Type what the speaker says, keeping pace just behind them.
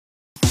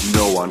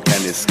no one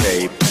can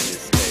escape.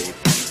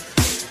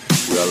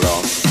 We are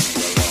lost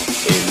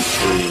in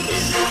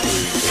dreams.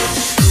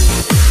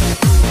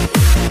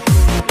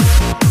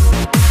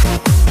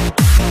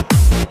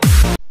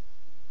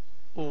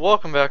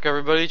 Welcome back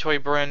everybody to a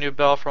brand new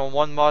Battlefront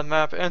 1 mod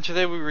map, and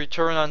today we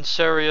return on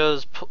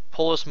Sereja's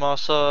Polis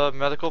Massa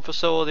medical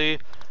facility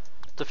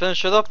to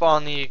finish it up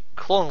on the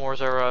Clone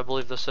Wars era, I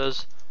believe this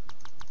is.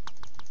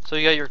 So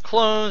you got your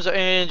clones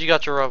and you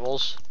got your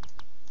rebels.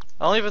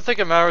 I don't even think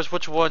it matters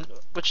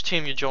which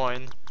team you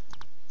join.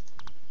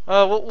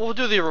 We'll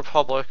do the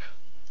Republic.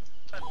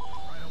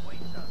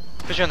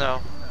 Cause you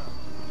know,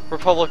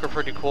 Republic are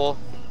pretty cool.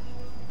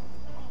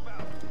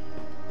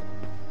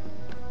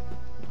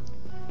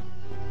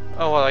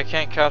 Oh, what, I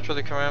can't capture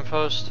the command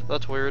post?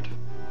 That's weird.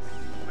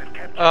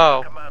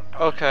 Oh,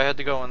 okay, I had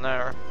to go in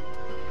there.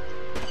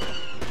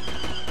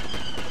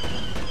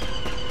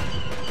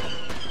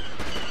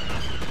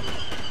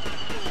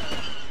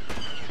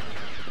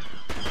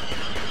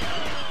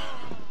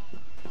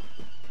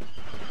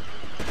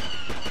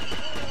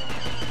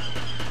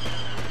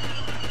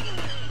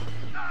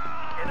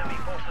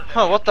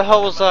 Huh, what the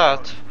hell was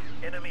that?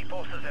 Enemy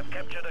forces have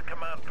captured a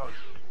command post.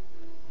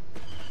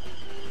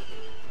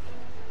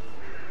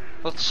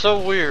 That's so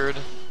weird.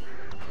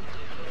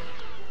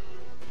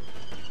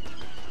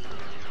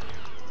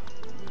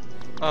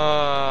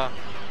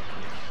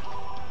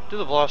 Do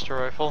the blaster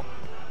rifle.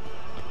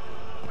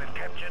 We've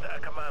captured a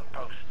command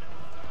post.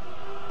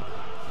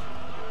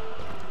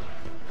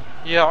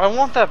 Yeah, I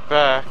want that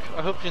back.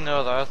 I hope you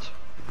know that.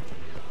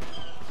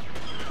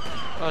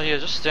 Oh yeah,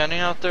 just standing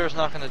out there is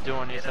not gonna do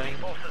anything.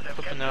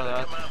 Hope you know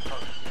that.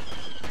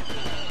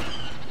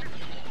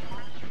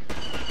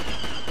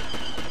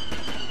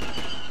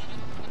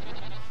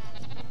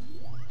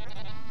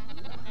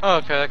 Oh,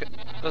 okay,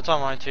 that's on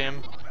my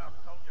team.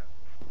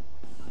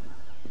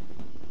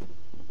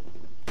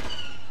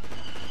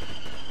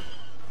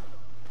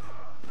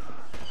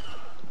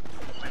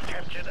 We've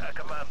captured a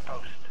command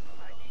post.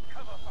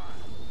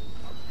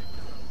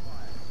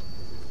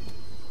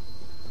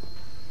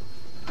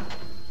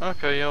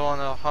 Okay, you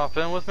wanna hop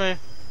in with me?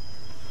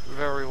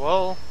 Very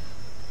well.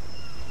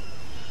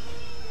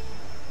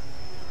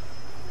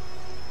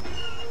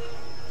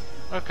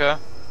 Okay.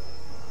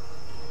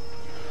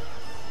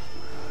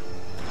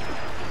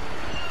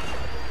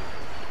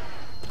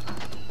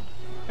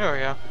 Here we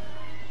go.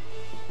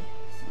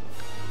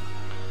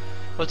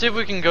 Let's see if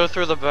we can go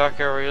through the back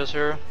areas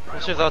here.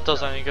 Let's see if that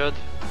does any good.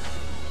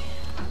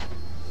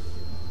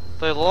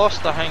 They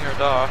lost the hangar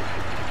dock.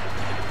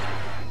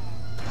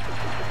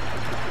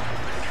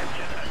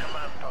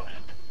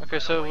 Okay,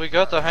 so we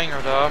got the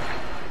hangar dock.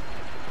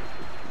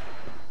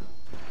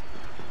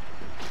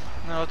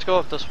 Now let's go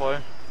up this way.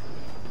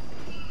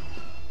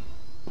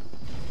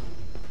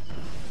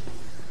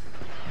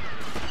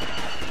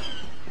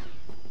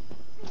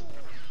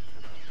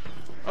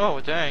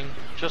 Oh dang,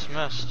 just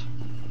missed.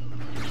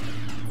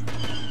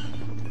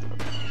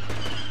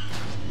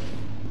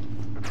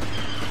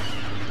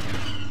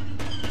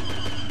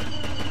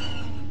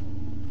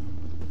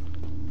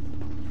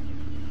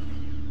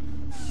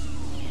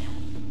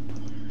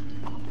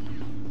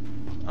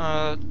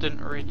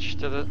 Didn't reach,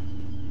 did it?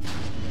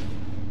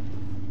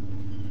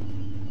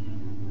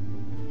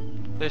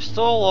 They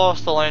still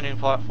lost the landing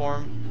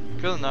platform.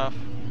 Good enough.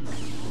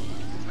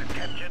 We've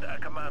captured a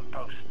command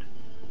post.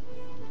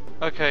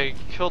 Okay,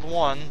 killed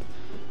one.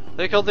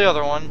 They killed the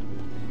other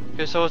one.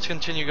 Okay, so let's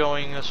continue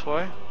going this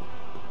way.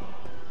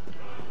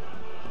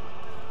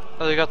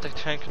 Oh, they got the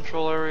tank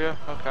control area?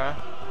 Okay.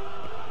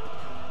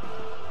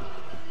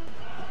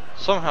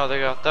 Somehow they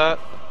got that.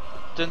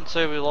 Didn't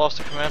say we lost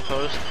the command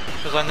post,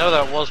 because I know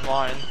that was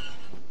mine.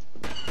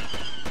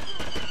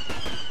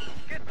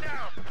 Get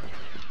down.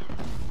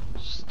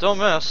 Still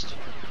missed.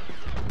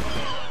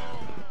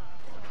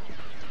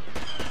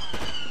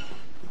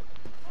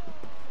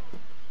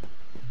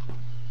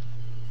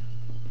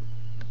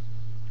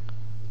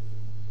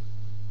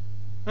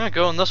 Yeah,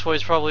 going this way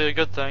is probably a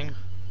good thing.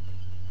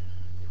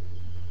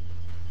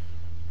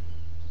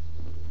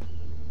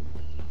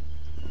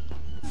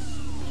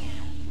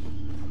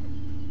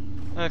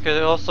 Okay,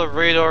 they also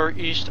radar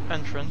east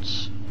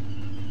entrance.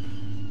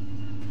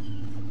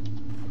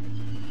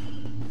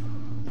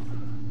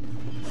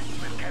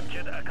 We've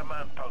captured a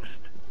command post.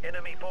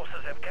 Enemy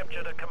forces have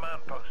captured a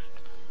command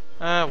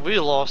post. We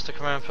lost the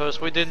command post.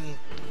 They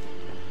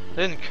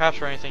didn't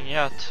capture anything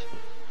yet.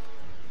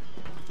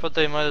 But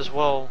they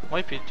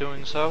might be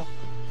doing so.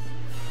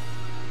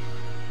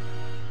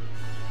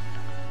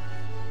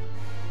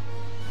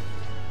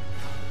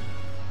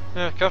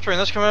 Yeah, capturing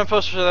this command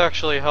post should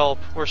actually help.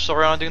 We're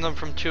surrounding them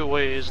from two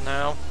ways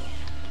now.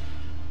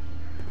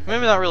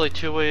 Maybe not really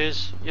two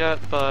ways yet,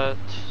 but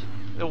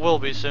it will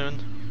be soon.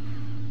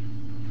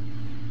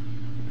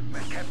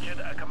 We've captured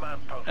a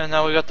command post. And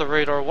now we got the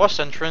radar west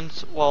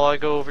entrance while I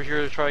go over here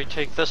to try to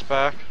take this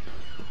back.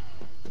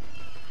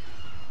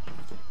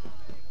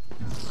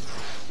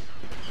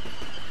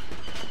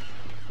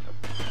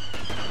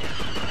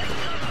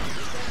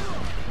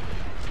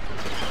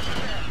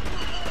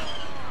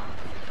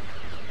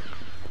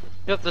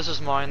 Yep, this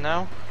is mine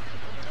now.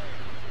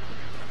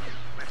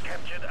 We've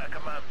captured a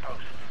command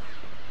post.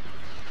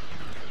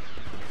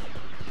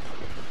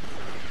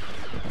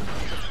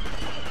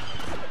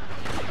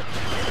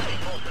 Enemy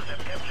forces have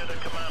captured a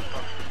command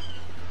post.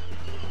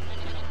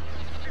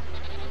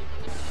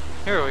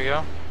 Here we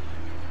go.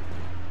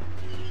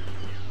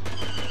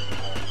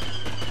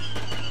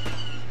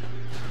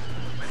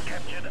 We've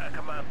captured a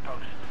command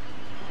post.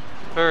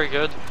 Very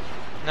good.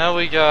 Now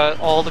we got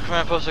all the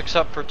command posts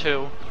except for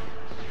 2.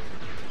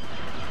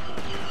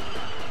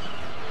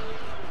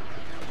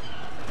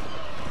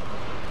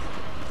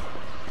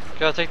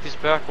 Gotta take these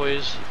back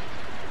ways.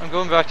 I'm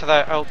going back to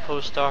that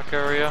outpost dock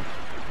area.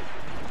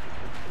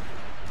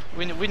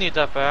 We need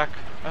that back.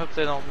 I hope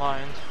they don't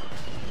mind.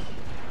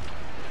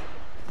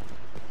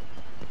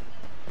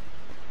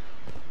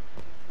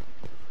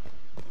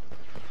 I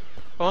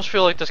almost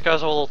feel like this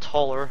guy's a little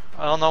taller.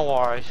 I don't know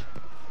why.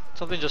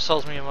 Something just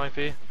tells me it might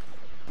be.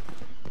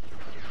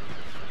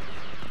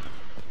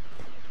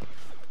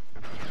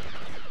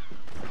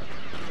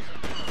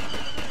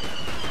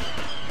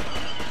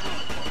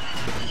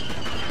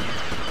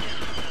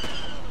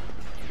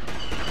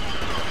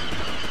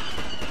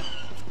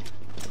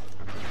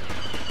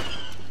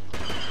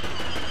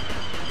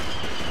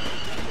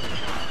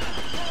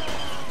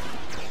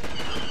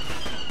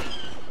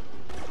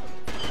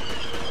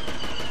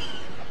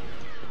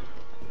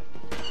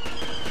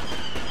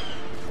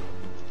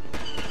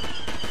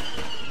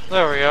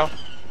 There we go.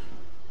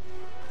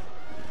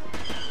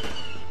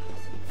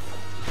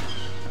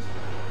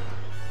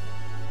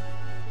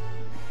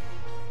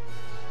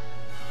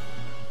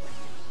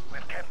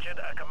 We've captured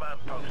a command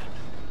post.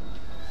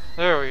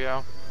 There we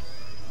go.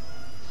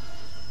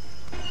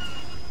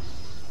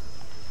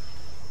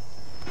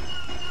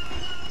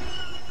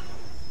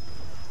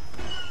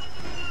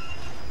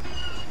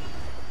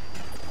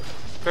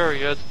 Very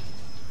good.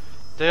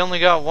 They only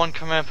got 1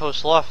 command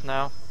post left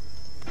now.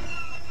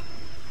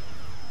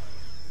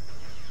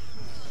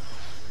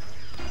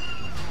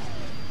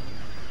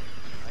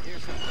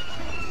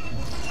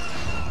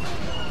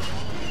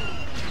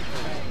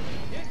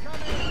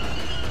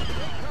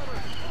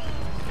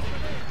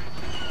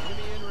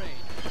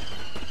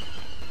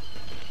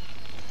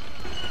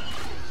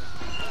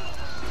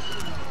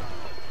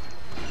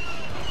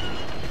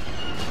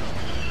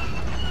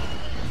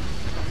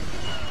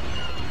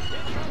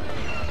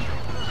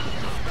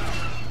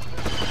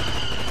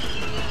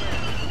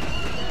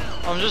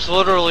 I'm just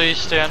literally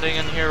standing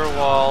in here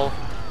while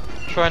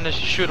trying to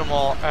shoot them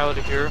all out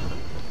of here.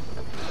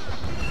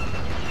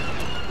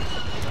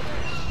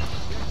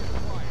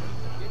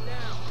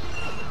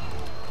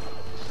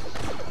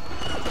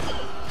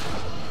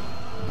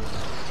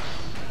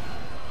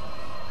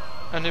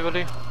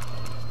 Anybody?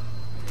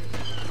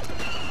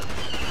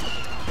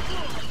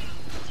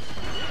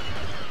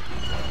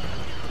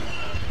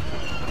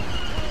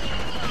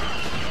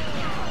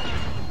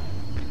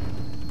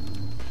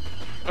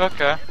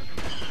 Okay.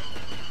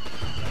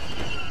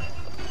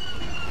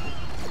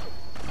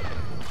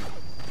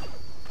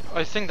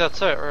 I think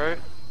that's it, right?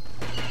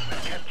 We've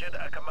captured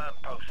a command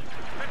post.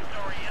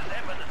 Victory is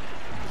imminent.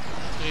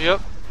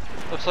 Yep.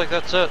 Looks like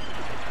that's it.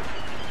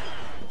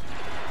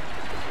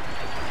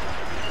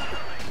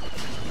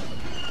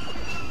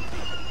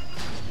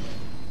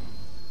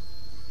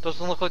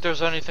 Doesn't look like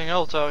there's anything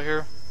else out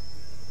here.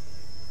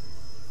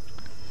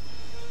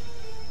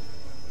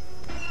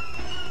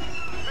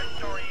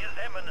 Victory is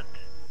imminent.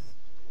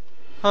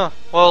 Huh.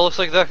 Well, looks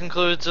like that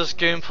concludes this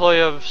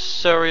gameplay of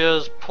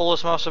Sereja's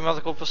Polis Massa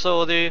Medical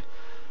Facility.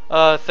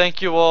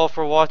 Thank you all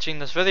for watching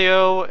this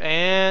video,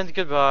 and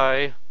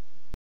goodbye.